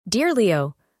Dear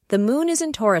Leo, the moon is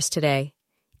in Taurus today.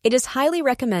 It is highly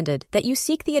recommended that you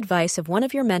seek the advice of one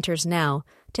of your mentors now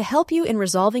to help you in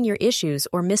resolving your issues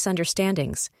or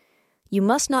misunderstandings. You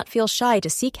must not feel shy to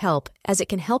seek help, as it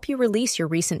can help you release your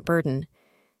recent burden.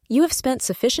 You have spent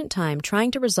sufficient time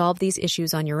trying to resolve these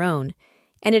issues on your own,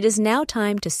 and it is now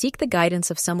time to seek the guidance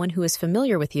of someone who is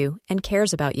familiar with you and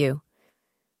cares about you.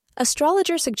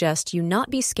 Astrologers suggest you not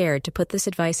be scared to put this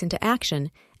advice into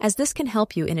action, as this can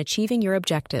help you in achieving your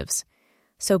objectives.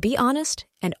 So be honest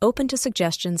and open to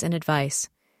suggestions and advice.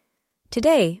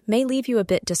 Today may leave you a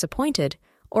bit disappointed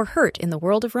or hurt in the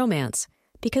world of romance,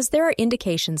 because there are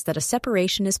indications that a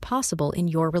separation is possible in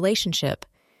your relationship.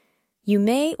 You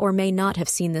may or may not have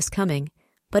seen this coming,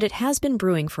 but it has been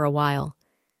brewing for a while.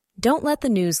 Don't let the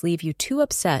news leave you too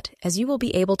upset, as you will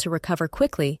be able to recover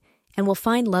quickly and will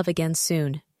find love again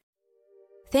soon.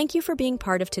 Thank you for being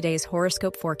part of today's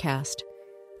horoscope forecast.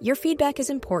 Your feedback is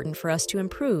important for us to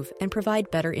improve and provide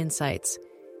better insights.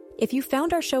 If you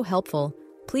found our show helpful,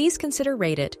 please consider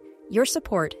rate it. Your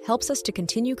support helps us to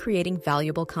continue creating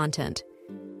valuable content.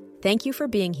 Thank you for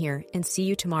being here, and see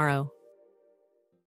you tomorrow.